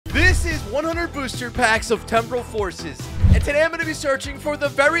is 100 booster packs of Temporal Forces. And today I'm going to be searching for the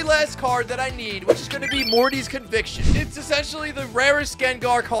very last card that I need, which is going to be Morty's Conviction. It's essentially the rarest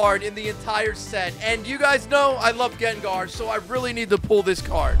Gengar card in the entire set. And you guys know I love Gengar, so I really need to pull this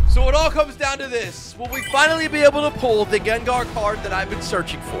card. So it all comes down to this. Will we finally be able to pull the Gengar card that I've been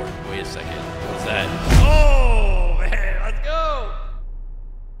searching for? Wait a second. What's that? Oh, man. Let's go.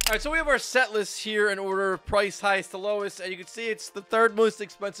 All right, so we have our set list here in order of price highest to lowest, and you can see it's the third most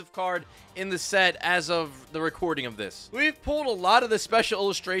expensive card in the set as of the recording of this. We've pulled a lot of the special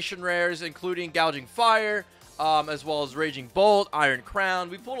illustration rares, including Gouging Fire, as well as Raging Bolt, Iron Crown.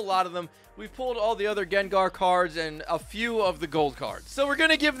 We pulled a lot of them. We've pulled all the other Gengar cards and a few of the gold cards. So we're going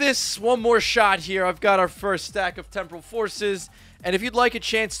to give this one more shot here. I've got our first stack of Temporal Forces, and if you'd like a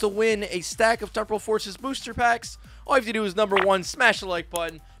chance to win a stack of Temporal Forces booster packs, all you have to do is number 1, smash the like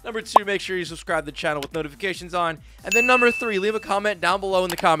button. Number 2, make sure you subscribe to the channel with notifications on. And then number 3, leave a comment down below in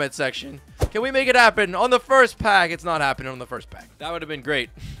the comment section. Can we make it happen on the first pack? It's not happening on the first pack. That would have been great.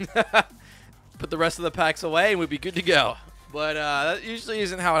 Put the rest of the packs away and we'd be good to go. But that usually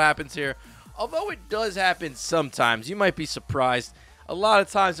isn't how it happens here. Although it does happen sometimes. You might be surprised. A lot of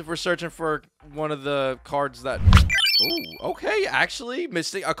times if we're searching for one of the cards that... Ooh, okay, actually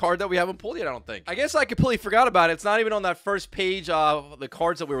missing a card that we haven't pulled yet, I don't think. I guess I completely forgot about it. It's not even on that first page of the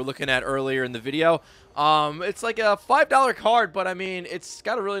cards that we were looking at earlier in the video. It's like a $5 card, but I mean, it's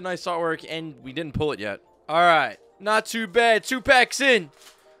got a really nice artwork, and we didn't pull it yet. All right, not too bad. 2 packs in.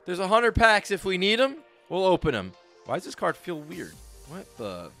 There's 100 packs if we need them. We'll open them. Why does this card feel weird? What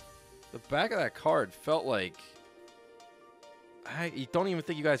the back of that card felt like... I don't even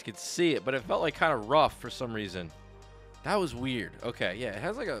think you guys could see it, but it felt like kind of rough for some reason. That was weird. Okay, yeah, it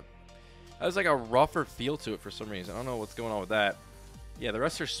has like a rougher feel to it for some reason. I don't know what's going on with that. Yeah, the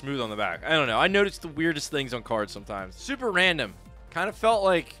rest are smooth on the back. I don't know. I noticed the weirdest things on cards sometimes. Super random. Kind of felt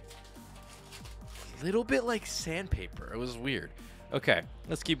like a little bit like sandpaper. It was weird. Okay,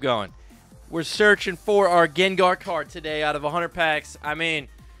 let's keep going. We're searching for our Gengar card today out of 100 packs. I mean,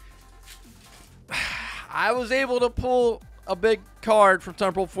 I was able to pull a big card from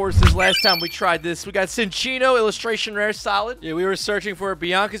Temporal Forces last time we tried this. We got Cinchino, illustration rare, solid. Yeah, we were searching for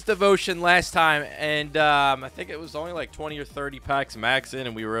Bianca's Devotion last time, and I think it was only like 20 or 30 packs max in,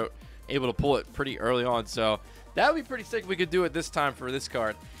 and we were able to pull it pretty early on, so that would be pretty sick if we could do it this time for this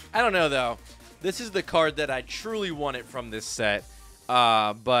card. I don't know, though. This is the card that I truly wanted from this set,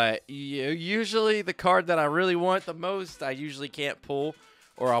 but usually the card that I really want the most, I usually can't pull,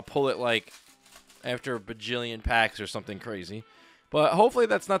 or I'll pull it like after a bajillion packs or something crazy. But hopefully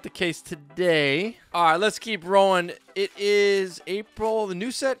that's not the case today. All right, let's keep rolling. It is April. The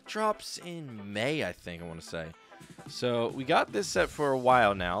new set drops in May, I think I want to say. So we got this set for a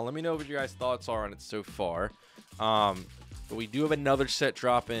while now. Let me know what your guys' thoughts are on it so far. But we do have another set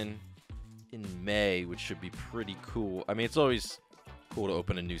dropping in May, which should be pretty cool. I mean, it's always cool to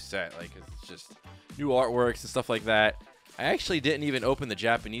open a new set, like, 'cause it's just new artworks and stuff like that. I actually didn't even open the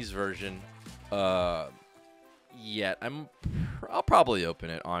Japanese version yet. I'll probably open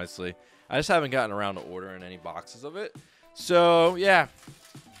it, honestly. I just haven't gotten around to ordering any boxes of it. So, yeah.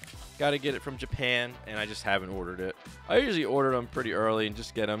 Got to get it from Japan, and I just haven't ordered it. I usually order them pretty early and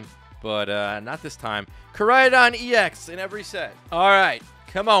just get them, but not this time. Koraidon EX in every set. All right,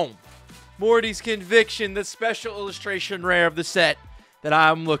 come on. Morty's Conviction, the special illustration rare of the set that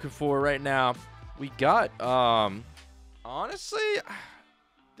I'm looking for right now. We got, honestly...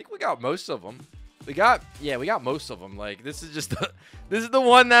 I think we got most of them. We got most of them. Like, this is just this is the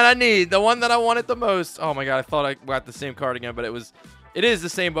one that I need, the one that I wanted the most. Oh my god, I thought I got the same card again, but it is the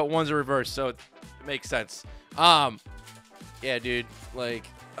same, but one's a reverse, so it makes sense. Yeah, dude, like,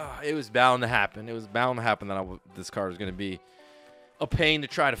 it was bound to happen. It was bound to happen that this card was gonna be a pain to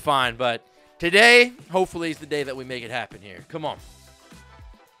try to find, but today, hopefully, is the day that we make it happen here. Come on.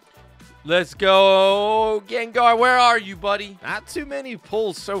 Let's go, Gengar. Where are you, buddy? Not too many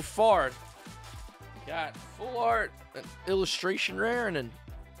pulls so far. Got full art, an illustration rare, and an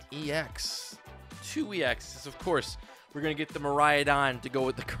EX. 2 EXs, of course. We're going to get the Miraidon to go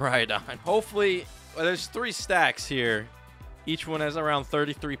with the Koraidon. Hopefully, well, there's 3 stacks here. Each one has around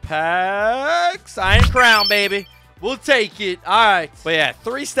 33 packs. Iron Crown, baby. We'll take it. All right. But yeah,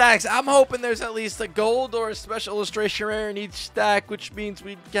 3 stacks. I'm hoping there's at least a gold or a special illustration rare in each stack, which means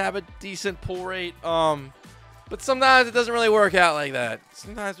we'd have a decent pull rate. But sometimes it doesn't really work out like that.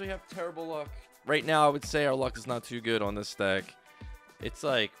 Sometimes we have terrible luck. Right now, I would say our luck is not too good on this stack. It's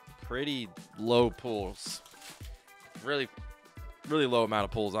like pretty low pulls. Really low amount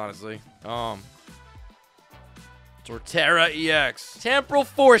of pulls, honestly. Torterra EX. Temporal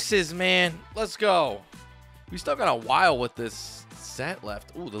Forces, man. Let's go. We still got a while with this set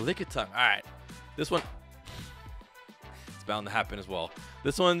left. Ooh, the Lickitung. All right. This one, it's bound to happen as well.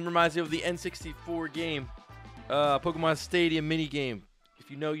 This one reminds me of the N64 game, Pokemon Stadium mini game.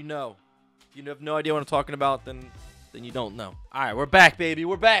 If you know, you know. If you have no idea what I'm talking about, then you don't know. All right, we're back, baby.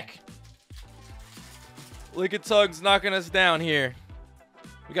 We're back. Lickitung knocking us down here.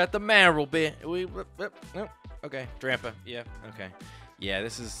 We got the Marvel bit. Okay, Drampa. Yeah, okay. Yeah,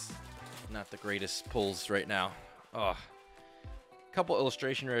 this is not the greatest pulls right now. Oh, a couple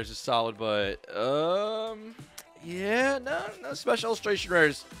illustration rares is solid, but yeah, no special illustration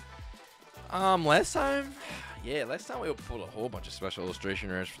rares. Last time we pulled a whole bunch of special illustration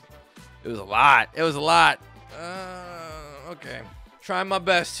rares. It was a lot. Okay, trying my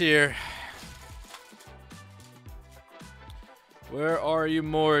best here. Where are you,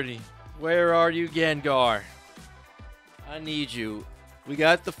 Morty? Where are you, Gengar? I need you. We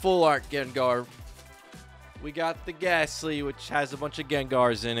got the full art Gengar. We got the Ghastly, which has a bunch of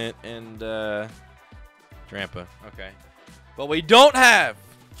Gengars in it, and Drampa. Okay. But we don't have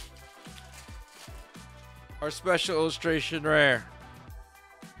our special illustration rare.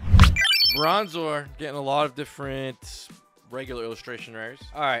 Bronzor, getting a lot of different regular illustration rares.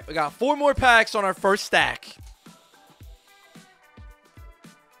 All right, we got 4 more packs on our first stack.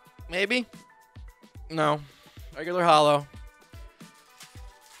 Maybe? No. Regular holo.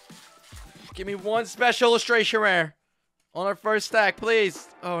 Give me 1 special illustration rare on our first stack, please.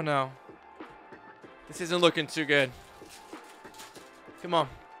 Oh, no. This isn't looking too good. Come on.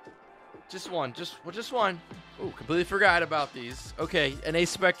 Just one. Just one. Ooh, completely forgot about these. Okay, an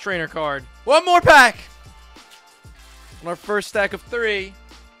A-Spec trainer card. 1 more pack on our first stack of 3.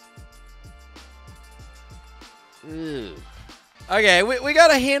 Ew. Okay, we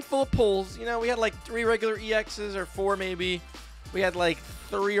got a handful of pulls. You know, we had like 3 regular EXs or 4 maybe. We had like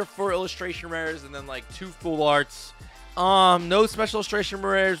 3 or 4 illustration rares and then like 2 full arts. No special illustration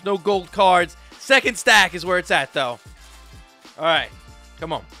rares, no gold cards. Second stack is where it's at though. All right,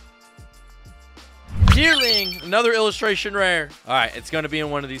 come on. Deerling, another illustration rare. All right, it's gonna be in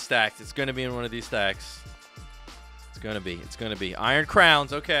one of these stacks. It's gonna be. Iron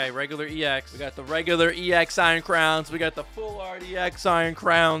Crowns, okay, regular EX. We got the regular EX Iron Crowns. We got the full art EX Iron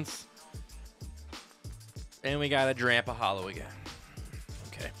Crowns. And we got a Drampa holo again.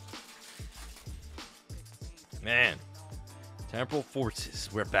 Okay. Man. Temporal Forces,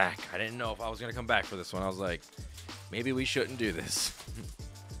 we're back. I didn't know if I was going to come back for this one. I was like, maybe we shouldn't do this.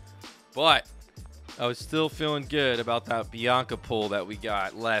 But I was still feeling good about that Bianca pull that we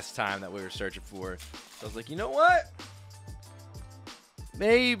got last time that we were searching for. So I was like, you know what?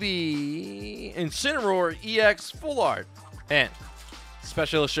 Maybe Incineroar EX full art. And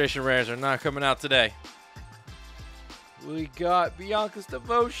special illustration rares are not coming out today. We got Bianca's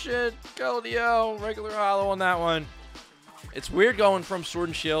Devotion, Keldeo, regular holo on that one. It's weird going from Sword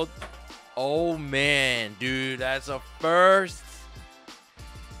and Shield. Oh man, dude, that's a first.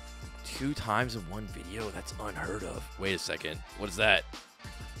 2 times in one video? That's unheard of. Wait a second. What is that?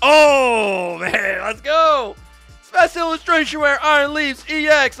 Oh man, let's go. Special illustration rare Iron Leaves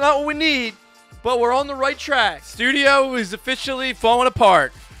EX. Not what we need, but we're on the right track. Studio is officially falling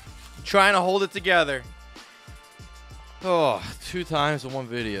apart. Trying to hold it together. Oh, 2 times in one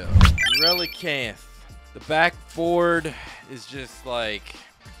video. Relicanth. The backboard is just like,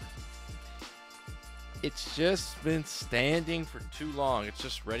 it's just been standing for too long. It's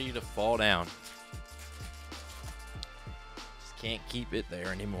just ready to fall down. Just can't keep it there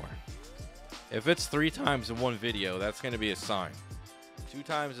anymore. If it's 3 times in one video, that's going to be a sign. 2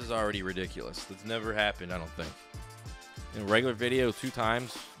 times is already ridiculous. That's never happened, I don't think. In a regular video, 2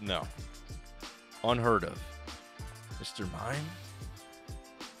 times? No. Unheard of. Mr. Mime?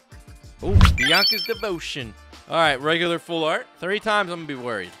 Oh, Bianca's Devotion. All right, regular full art. 3 times, I'm going to be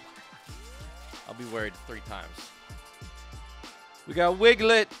worried. I'll be worried 3 times. We got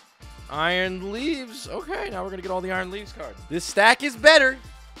Wiglet. Iron Leaves. Okay, now we're going to get all the Iron Leaves cards. This stack is better.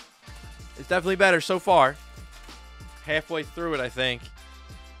 It's definitely better so far. Halfway through it, I think.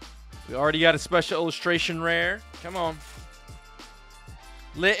 We already got a special illustration rare. Come on.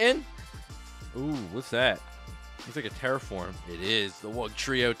 Litten. Ooh, what's that? Looks like a Terraform. It is. The Wug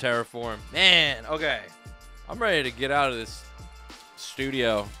Trio Terraform. Man, okay. I'm ready to get out of this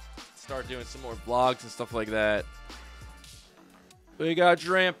studio. Start doing some more vlogs and stuff like that. We got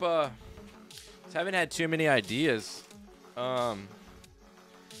Drampa. Just haven't had too many ideas. But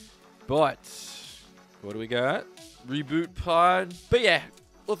what do we got? Reboot pod. But yeah,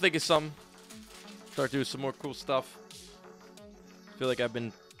 we'll think of something. Start doing some more cool stuff. Feel like I've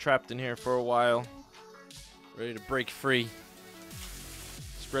been trapped in here for a while. Ready to break free.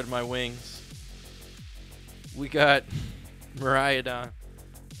 Spread my wings. We got Miraidon.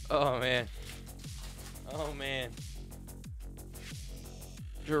 Oh, man. Oh, man.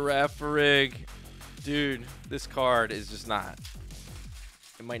 Girafarig. Dude, this card is just not.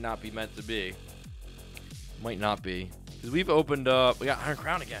 It might not be meant to be. Might not be. Because we've opened up. We got Iron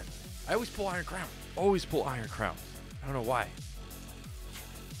Crown again. I always pull Iron Crown. Always pull Iron Crown. I don't know why.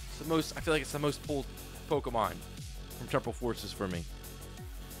 It's the most. I feel like it's the most pulled Pokemon from Temporal Forces for me.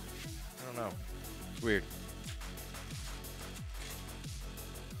 I don't know. It's weird.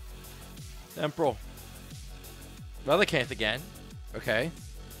 Temporal. Relicanth again. Okay.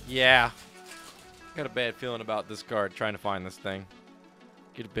 Yeah. Got a bad feeling about this card, trying to find this thing.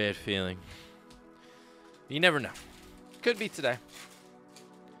 Get a bad feeling. You never know. Could be today.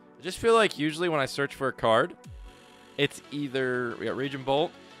 I just feel like usually when I search for a card, it's either, we got Raging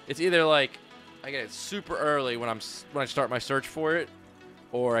Bolt. It's either like I get it super early when I start my search for it,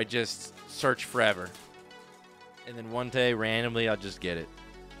 or I just search forever. And then one day randomly I'll just get it.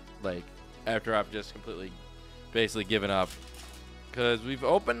 Like after I've just completely basically given up. Because we've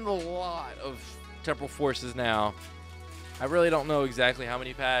opened a lot of Temporal Forces now. I really don't know exactly how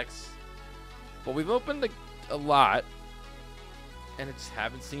many packs, but we've opened a lot, and I just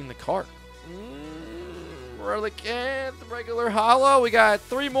haven't seen the card. Relicanth, the regular holo. We got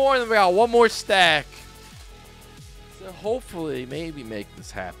 3 more, and then we got 1 more stack. So hopefully, maybe make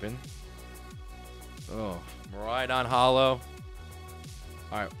this happen. Oh, Miraidon holo.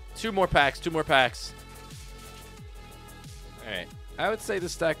 All right, 2 more packs. 2 more packs. All right, I would say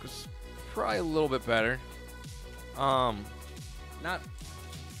this stack was probably a little bit better. Not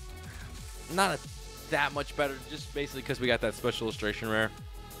that much better, just basically because we got that special illustration rare.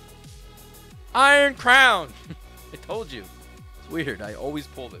 Iron Crown. I told you. It's weird. I always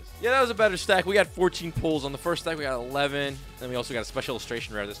pull this. Yeah, that was a better stack. We got 14 pulls. On the first stack, we got 11. Then we also got a special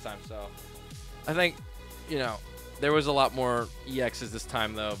illustration rare this time. So I think, you know, there was a lot more EXs this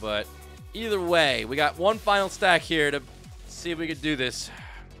time, though. But either way, we got 1 final stack here to see if we could do this.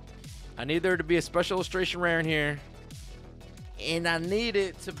 I need there to be a special illustration rare in here. And I need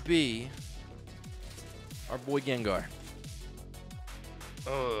it to be our boy Gengar.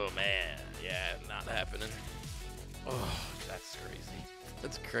 Oh, man. Yeah, not happening. Oh, that's crazy.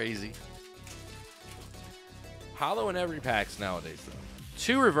 That's crazy. Holo in every packs nowadays, though.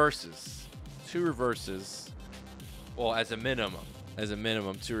 2 reverses. 2 reverses. Well, as a minimum. As a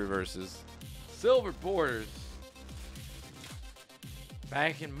minimum, 2 reverses. Silver borders.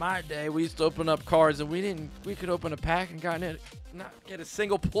 Back in my day, we used to open up cards, and we could open a pack and not get a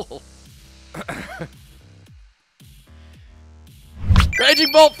single pull.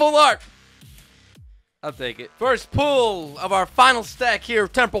 Raging Bolt full art. I'll take it. First pull of our final stack here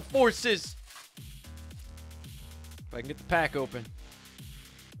of Temporal Forces. If I can get the pack open.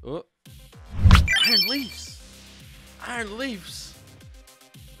 Oh. Iron Leafs. Iron Leafs.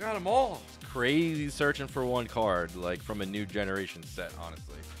 Got them all. Crazy searching for 1 card, like from a new generation set,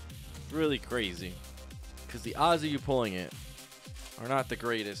 honestly. Really crazy. Because the odds of you pulling it are not the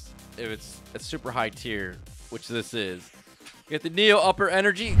greatest if it's a super high tier, which this is. Get the Neo Upper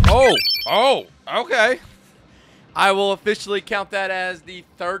Energy. Oh, okay. I will officially count that as the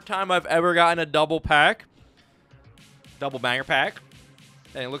 3rd time I've ever gotten a double pack. Double banger pack.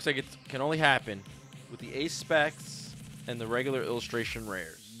 And it looks like it can only happen with the Ace Specs and the regular illustration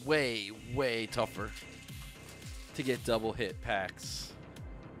rares. Way tougher to get double hit packs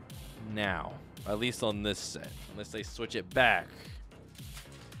now, at least on this set, unless they switch it back.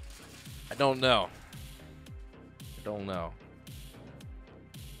 I don't know.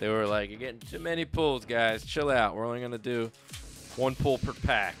 They were like, you're getting too many pulls, guys. Chill out. We're only going to do 1 pull per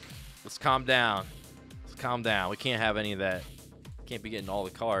pack. Let's calm down. We can't have any of that. Can't be getting all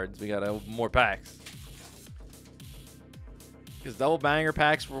the cards. We got to open more packs. Because double banger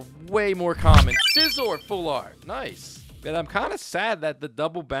packs were way more common. Scizor full art. Nice. But I'm kind of sad that the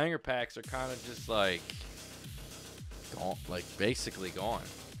double banger packs are kind of just like gone, like basically gone.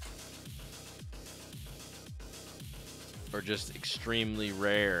 Or just extremely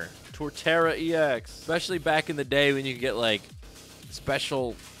rare. Torterra EX. Especially back in the day when you could get like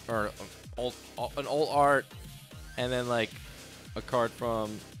special or an old art and then like a card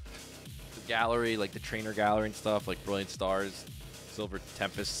from the gallery, like the trainer gallery and stuff, like Brilliant Stars, Silver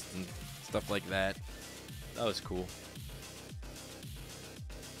Tempest, and stuff like that. That was cool.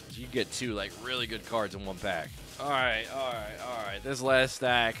 So you get 2 like really good cards in 1 pack. All right. This last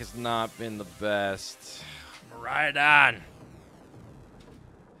stack has not been the best. Miraidon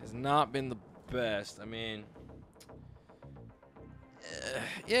has not been the best. I mean,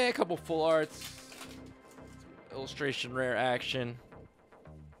 yeah, a couple full arts, illustration rare action.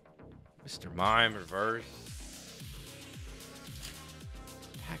 Mr. Mime reverse.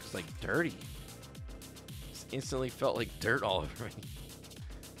 was like dirty. Just instantly felt like dirt all over me.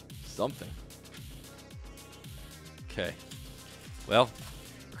 Something. Okay. Well,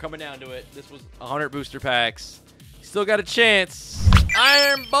 we're coming down to it. This was 100 booster packs. Still got a chance.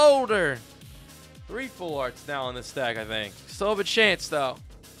 Iron Boulder. 3 full arts now on this stack, I think. Still have a chance, though.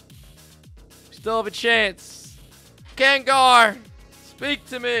 Still have a chance. Gengar, speak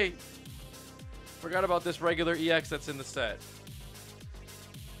to me. Forgot about this regular EX that's in the set.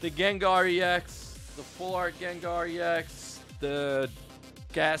 The Gengar EX, the full art Gengar EX, the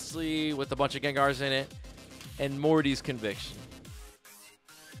Ghastly with a bunch of Gengars in it, and Morty's Conviction.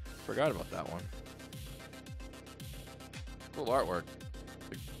 Forgot about that one. Cool artwork.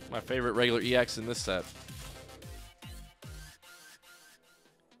 My favorite regular EX in this set.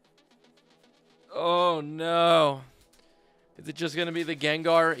 Oh no. Is it just going to be the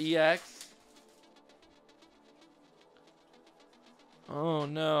Gengar EX? Oh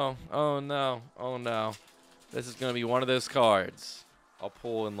no. Oh no. Oh no. This is going to be one of those cards I'll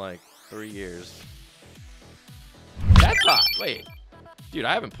pull in like 3 years. That's hot. Wait. Dude,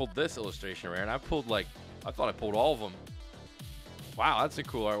 I haven't pulled this illustration rare, and I've pulled like, I thought I pulled all of them. Wow, that's a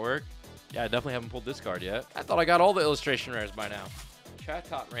cool artwork. Yeah, I definitely haven't pulled this card yet. I thought I got all the illustration rares by now. Chat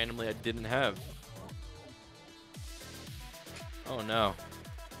top randomly I didn't have. Oh no.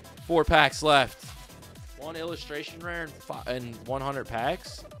 4 packs left. 1 illustration rare and 100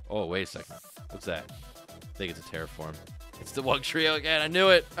 packs? Oh, wait a second. What's that? I think it's a Terraform. It's the Wug Trio again. I knew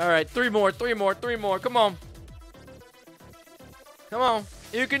it. All right, 3 more, 3 more, 3 more. Come on. Come on.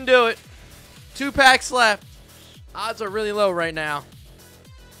 You can do it. 2 packs left. Odds are really low right now.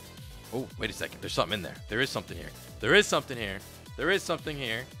 Oh, wait a second. There's something in there. There is something here. There is something here. There is something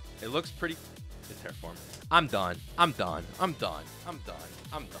here. It looks pretty... It's Terraform. I'm done. I'm done. I'm done. I'm done.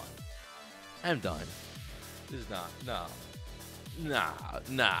 I'm done. I'm done. This is not... No. Nah.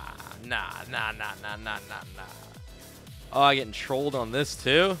 Nah. Nah. Nah. Nah. Nah. Nah. Nah. Nah. Oh, I'm getting trolled on this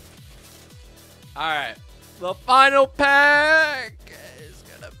too? Alright. The final pack is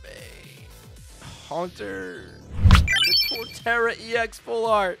gonna be... Haunter. The Torterra EX full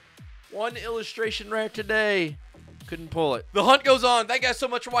art. 1 illustration rare today. Couldn't pull it. The hunt goes on. Thank you guys so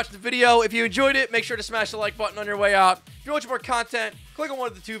much for watching the video. If you enjoyed it, make sure to smash the like button on your way out. If you want more content, click on one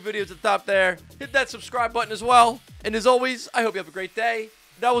of the 2 videos at the top there. Hit that subscribe button as well. And as always, I hope you have a great day.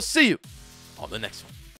 And I will see you on the next one.